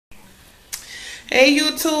Hey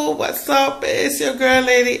YouTube, what's up? It's your girl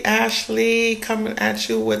Lady Ashley coming at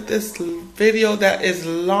you with this video that is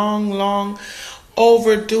long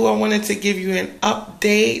overdue. I wanted to give you an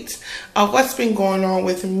update of what's been going on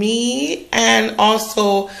with me and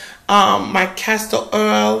also my castor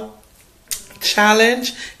oil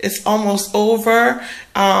challenge is almost over.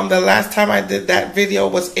 The last time I did that video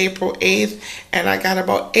was April 8th and I got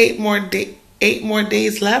about 8 more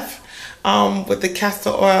days left with the castor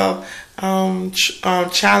oil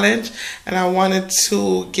challenge, and I wanted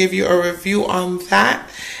to give you a review on that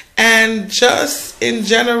and just in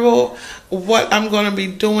general what I'm going to be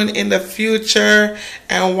doing in the future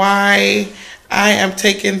and why I am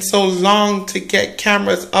taking so long to get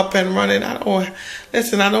cameras up and running. I don't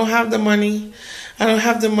have the money.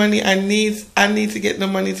 I need to get the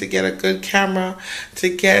money to get a good camera,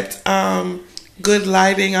 to get good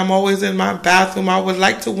lighting. I'm always in my bathroom. I would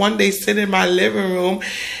like to one day sit in my living room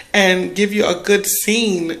and give you a good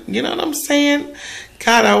scene. You know what I'm saying?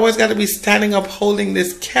 God, I always got to be standing up holding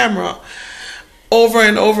this camera over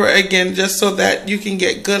and over again just so that you can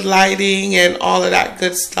get good lighting and all of that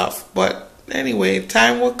good stuff. But anyway,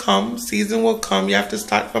 time will come, season will come. You have to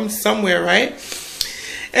start from somewhere, right?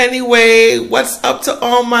 Anyway, what's up to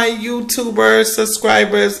all my YouTubers,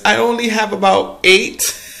 subscribers? I only have about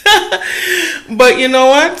 8. But you know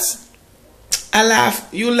what? I laugh.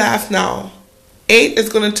 You laugh now. 8 is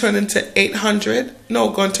going to turn into 800. No,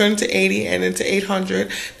 going to turn into 80 and into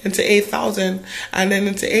 800, into 8,000, and then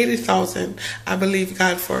into 80,000. I believe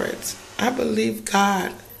God for it. I believe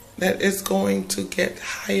God that it's going to get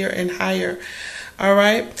higher and higher. All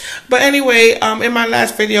right. But anyway, in my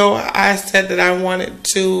last video, I said that I wanted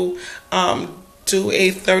to do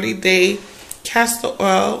a 30-day castor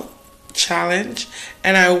oil challenge,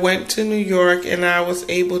 and I went to New York and I was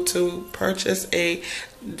able to purchase a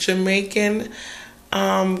Jamaican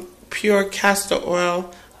pure castor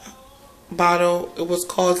oil bottle. It was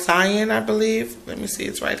called Zion, I believe. Let me see,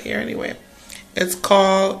 it's right here anyway. It's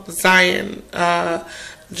called Zion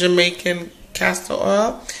Jamaican castor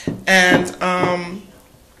oil, and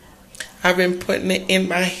I've been putting it in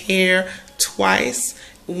my hair twice,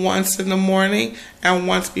 once in the morning and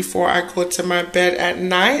once before I go to my bed at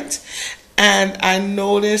night. And I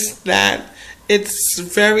noticed that it's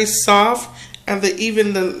very soft, and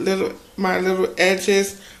even my little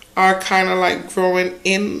edges are kind of like growing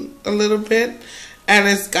in a little bit, and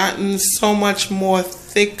it's gotten so much more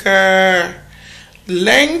thicker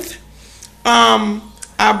length.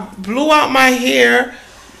 I blew out my hair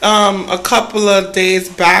a couple of days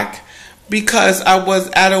back because I was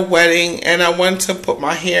at a wedding and I wanted to put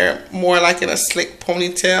my hair more like in a slick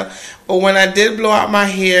ponytail. But when I did blow out my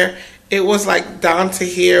hair, it was like down to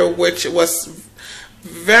here, which was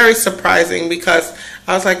very surprising because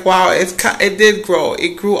I was like, wow, it did grow.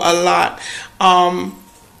 It grew a lot.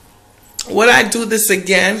 Would I do this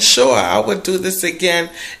again? Sure, I would do this again.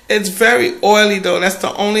 It's very oily though. That's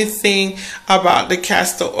the only thing about the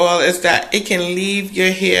castor oil, is that it can leave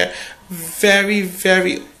your hair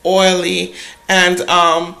very oily, and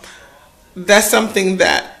that's something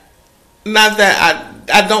that, not that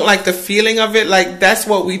I don't like the feeling of it. Like, that's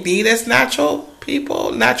what we need as natural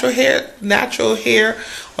people, natural hair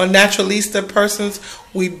or naturalista persons.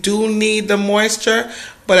 We do need the moisture,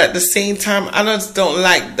 but at the same time, I just don't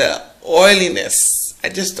like the oiliness. I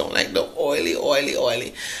just don't like the oily.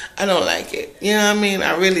 I don't like it. You know what I mean?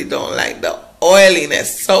 I really don't like the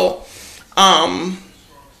oiliness. So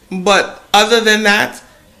but other than that,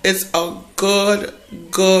 it's a good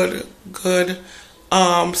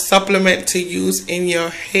supplement to use in your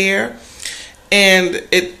hair, and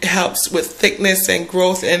it helps with thickness and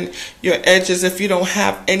growth in your edges. If you don't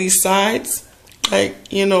have any sides, like,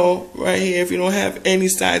 you know, right here, if you don't have any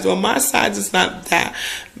sides, well, my sides is not that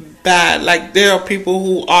bad. Like, there are people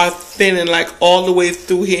who are thin and like all the way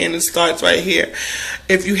through here, and it starts right here.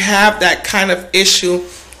 If you have that kind of issue,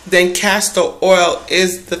 then castor oil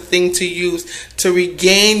is the thing to use to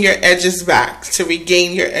regain your edges back,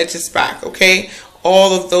 okay?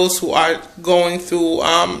 All of those who are going through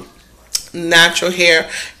natural hair,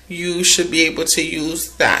 you should be able to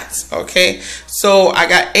use that, okay? So I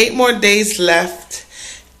got 8 more days left,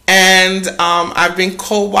 and I've been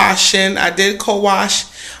co-washing. I did co-wash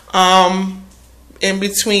in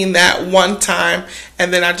between that one time,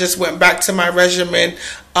 and then I just went back to my regimen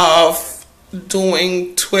of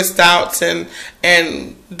doing twist outs and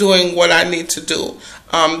doing what I need to do.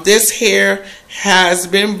 This hair has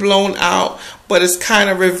been blown out, but it's kind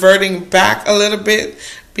of reverting back a little bit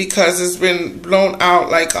because it's been blown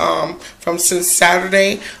out like from since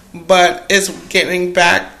Saturday, but it's getting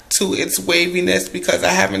back to its waviness because I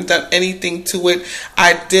haven't done anything to it.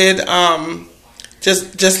 I did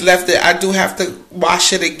just left it. I do have to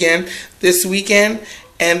wash it again this weekend,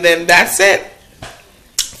 and then that's it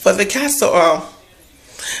for the castor oil.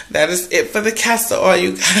 That is it for the castor oil,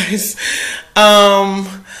 you guys.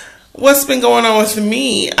 What's been going on with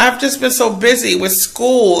me? I've just been so busy with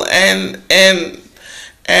school and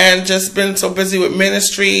just been so busy with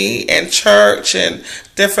ministry and church and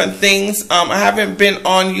different things. I haven't been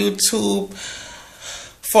on YouTube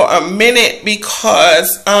for a minute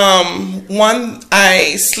because one,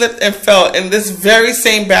 I slipped and fell in this very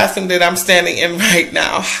same bathroom that I'm standing in right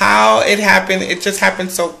now. How it happened, it just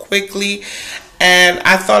happened so quickly, and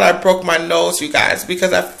I thought I broke my nose, you guys,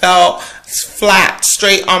 because I fell flat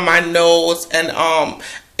straight on my nose, and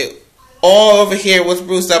all over here was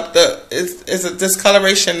bruised up. It's a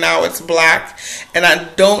discoloration now. It's black, and I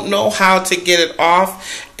don't know how to get it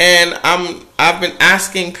off. And I've been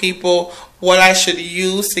asking people what I should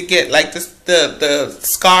use to get like this, the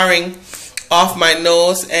scarring off my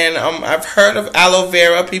nose. And I've heard of aloe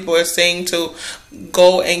vera. People are saying to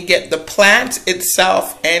go and get the plant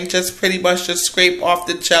itself and just pretty much just scrape off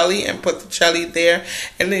the jelly and put the jelly there,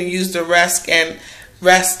 and then use the rest and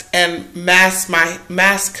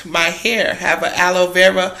mask my hair. Have an aloe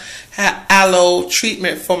vera aloe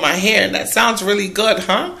treatment for my hair, and that sounds really good,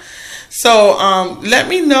 huh? So let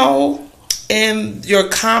me know in your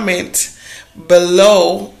comment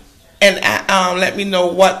below, and let me know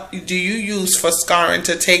what do you use for scarring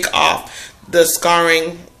to take off the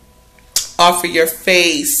scarring off of your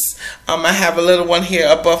face. I have a little one here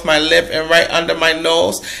above my lip and right under my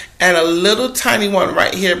nose, and a little tiny one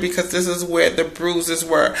right here, because this is where the bruises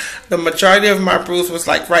were. The majority of my bruise was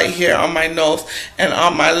like right here on my nose and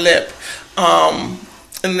on my lip.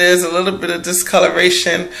 And there's a little bit of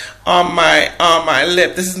discoloration on my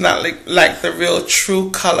lip. This is not like the real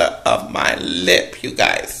true color of my lip, you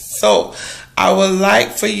guys. So I would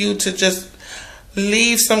like for you to just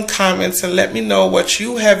leave some comments and let me know what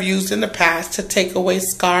you have used in the past to take away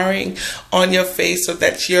scarring on your face so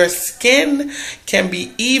that your skin can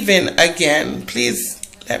be even again. Please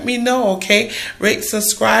let me know, okay? Rate,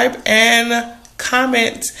 subscribe, and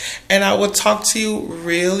comment, and I will talk to you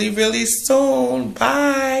really, really soon.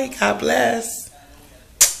 Bye. God bless.